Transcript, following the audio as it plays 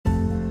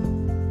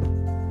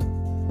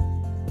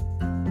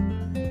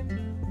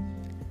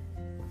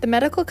The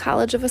Medical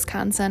College of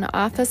Wisconsin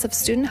Office of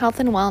Student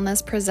Health and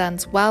Wellness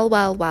presents Well,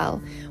 Well,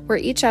 Well, where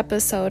each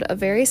episode a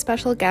very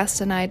special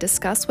guest and I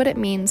discuss what it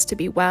means to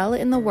be well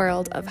in the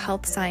world of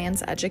health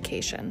science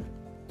education.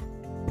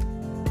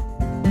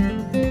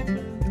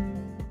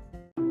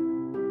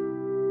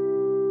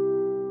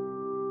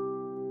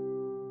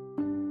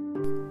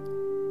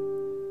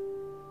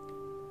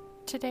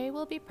 Today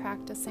we'll be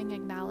practicing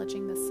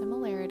acknowledging the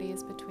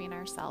similarities between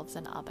ourselves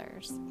and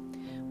others.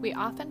 We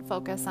often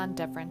focus on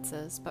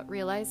differences, but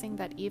realizing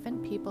that even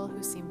people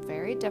who seem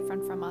very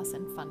different from us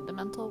in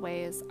fundamental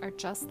ways are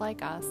just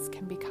like us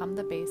can become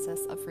the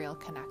basis of real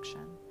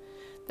connection.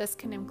 This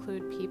can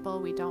include people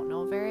we don't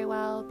know very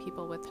well,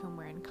 people with whom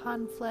we're in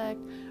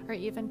conflict, or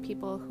even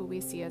people who we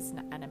see as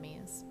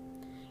enemies.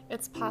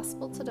 It's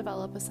possible to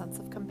develop a sense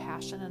of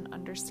compassion and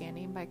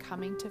understanding by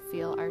coming to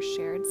feel our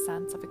shared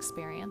sense of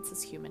experience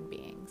as human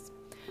beings.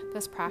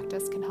 This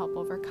practice can help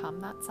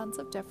overcome that sense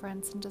of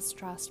difference and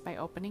distrust by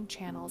opening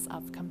channels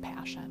of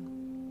compassion.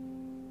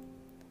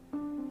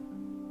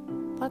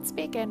 Let's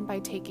begin by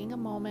taking a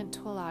moment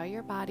to allow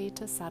your body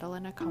to settle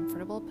in a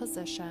comfortable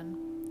position,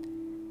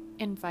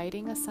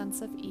 inviting a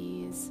sense of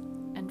ease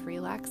and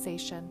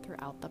relaxation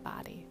throughout the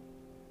body.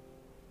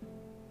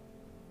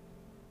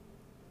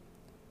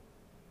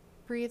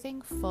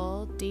 Breathing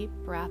full, deep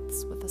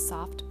breaths with a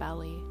soft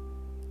belly.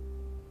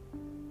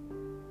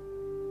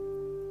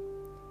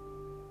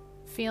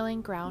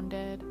 Feeling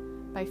grounded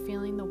by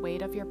feeling the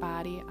weight of your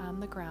body on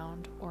the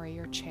ground or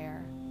your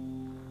chair.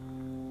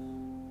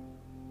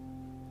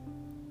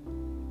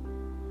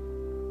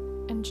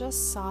 And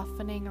just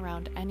softening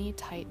around any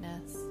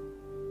tightness.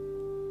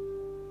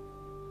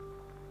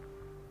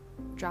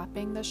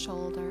 Dropping the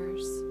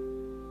shoulders.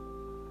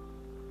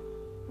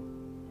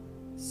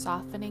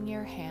 Softening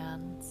your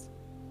hands.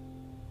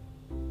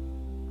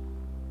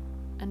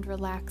 And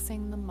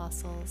relaxing the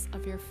muscles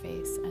of your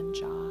face and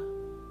jaw.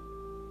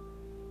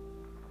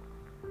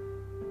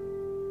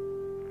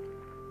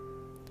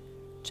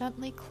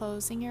 Gently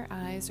closing your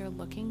eyes or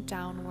looking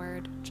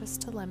downward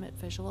just to limit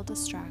visual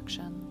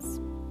distractions.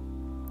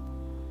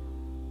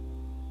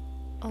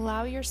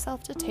 Allow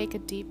yourself to take a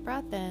deep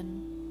breath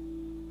in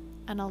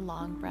and a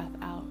long breath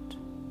out.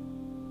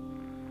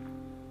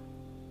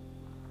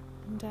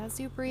 And as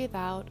you breathe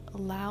out,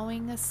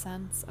 allowing a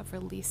sense of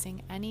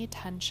releasing any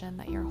tension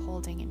that you're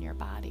holding in your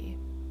body.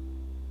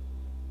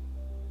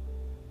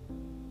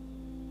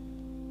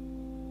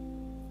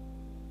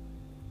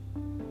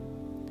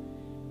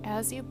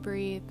 As you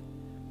breathe,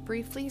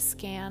 briefly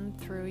scan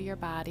through your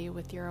body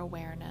with your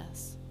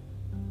awareness,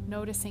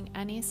 noticing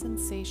any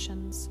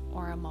sensations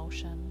or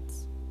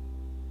emotions.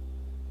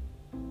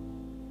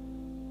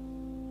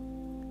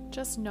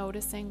 Just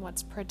noticing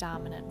what's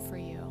predominant for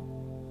you.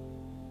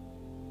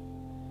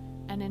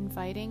 And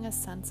inviting a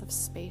sense of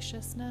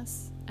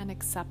spaciousness and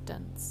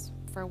acceptance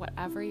for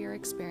whatever you're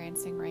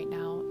experiencing right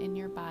now in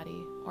your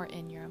body or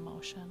in your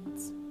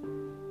emotions.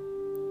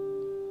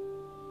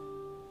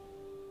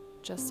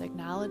 Just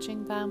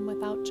acknowledging them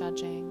without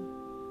judging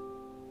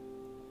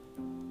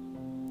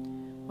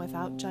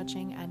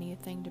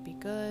anything to be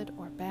good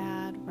or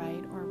bad,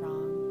 right or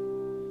wrong.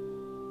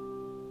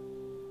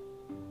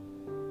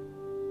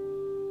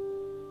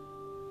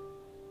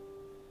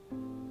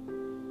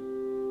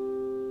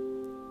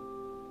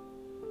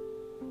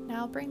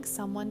 Now bring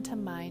someone to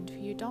mind who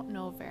you don't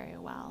know very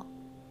well.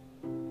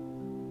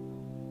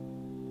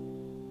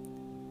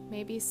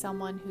 Maybe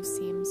someone who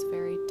seems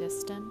very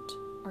distant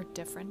or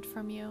different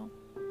from you.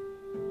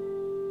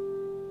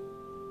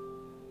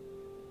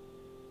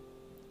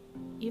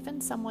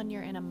 Even someone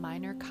you're in a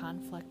minor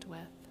conflict with.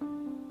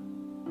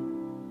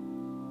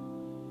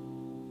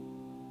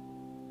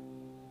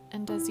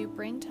 And as you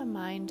bring to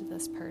mind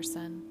this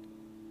person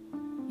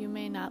you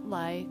may not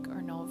like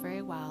or know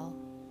very well,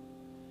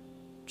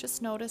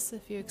 just notice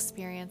if you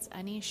experience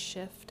any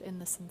shift in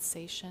the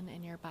sensation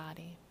in your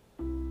body.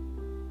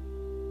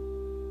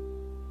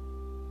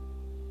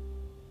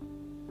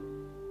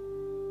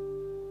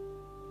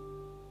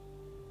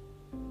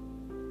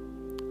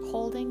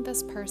 Holding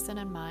this person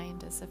in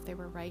mind as if they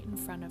were right in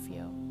front of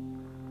you.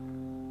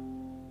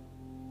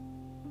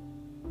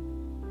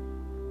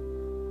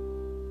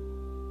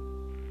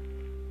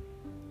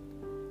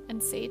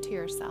 And say to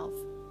yourself,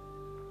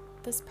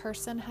 this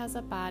person has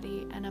a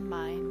body and a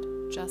mind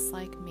just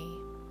like me.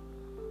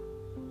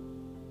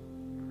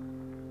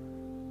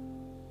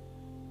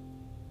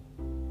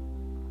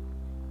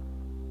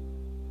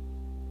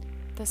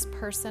 This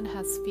person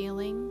has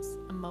feelings,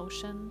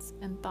 emotions,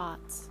 and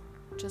thoughts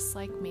just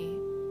like me.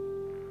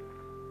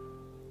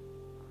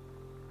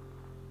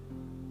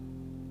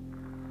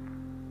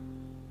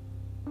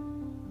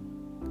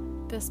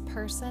 This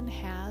person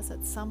has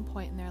at some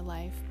point in their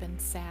life been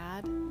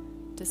sad,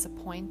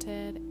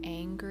 disappointed,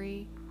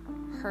 angry,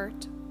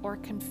 hurt, or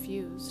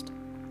confused,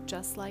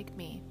 just like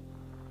me.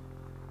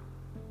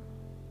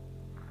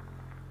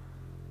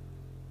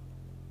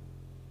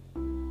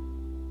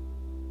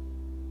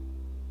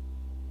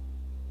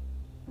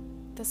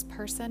 This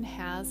person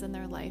has in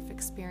their life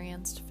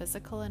experienced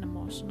physical and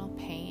emotional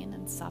pain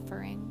and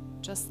suffering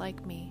just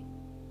like me.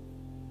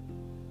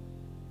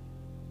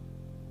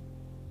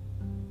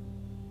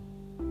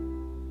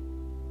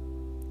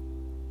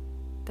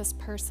 This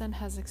person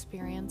has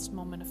experienced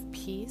moments of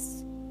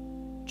peace,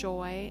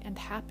 joy, and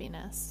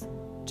happiness,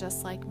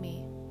 just like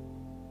me.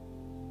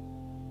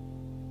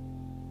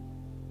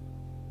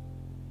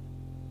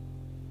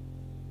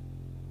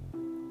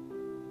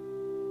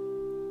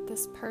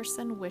 This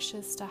person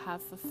wishes to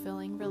have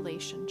fulfilling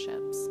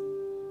relationships,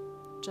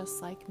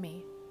 just like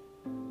me.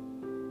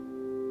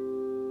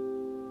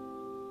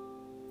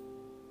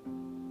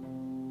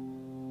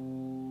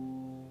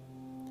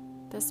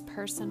 This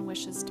person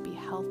wishes to be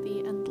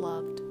healthy and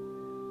loved,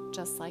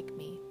 just like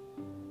me.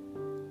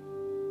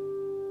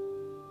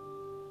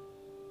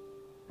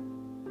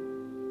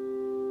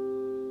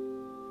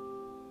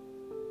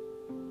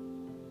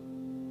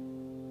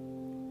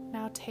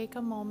 Now take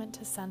a moment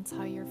to sense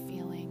how you're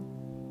feeling.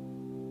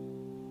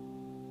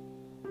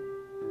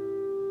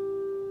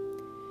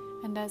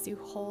 And as you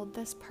hold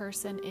this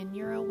person in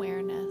your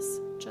awareness,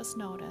 just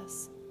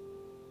notice,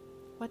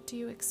 what do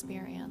you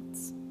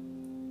experience?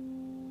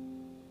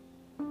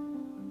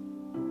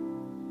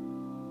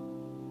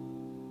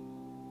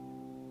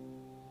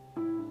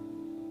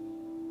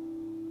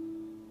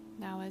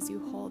 Now, as you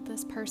hold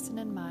this person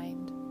in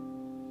mind,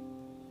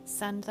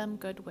 send them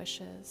good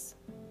wishes.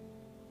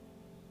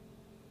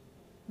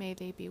 May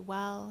they be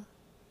well.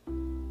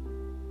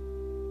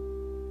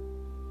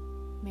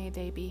 May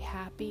they be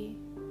happy.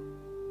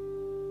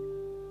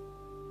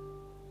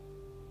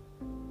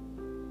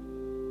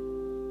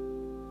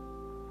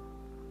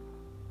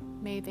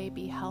 May they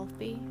be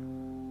healthy.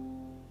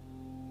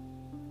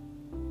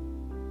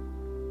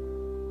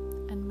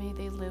 And may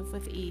they live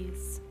with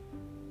ease.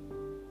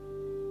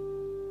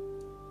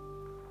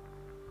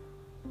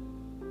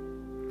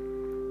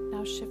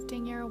 Now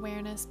shifting your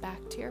awareness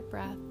back to your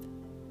breath,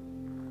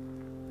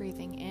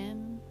 breathing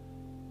in,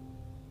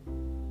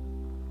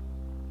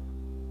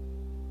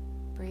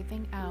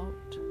 breathing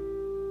out.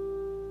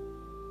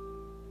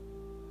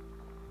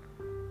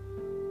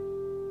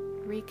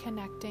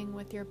 Reconnecting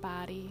with your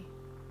body,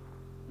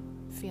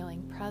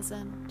 feeling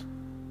present,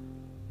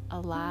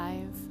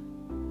 alive,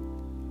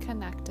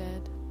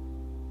 connected,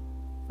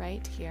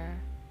 right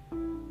here,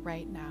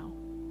 right now.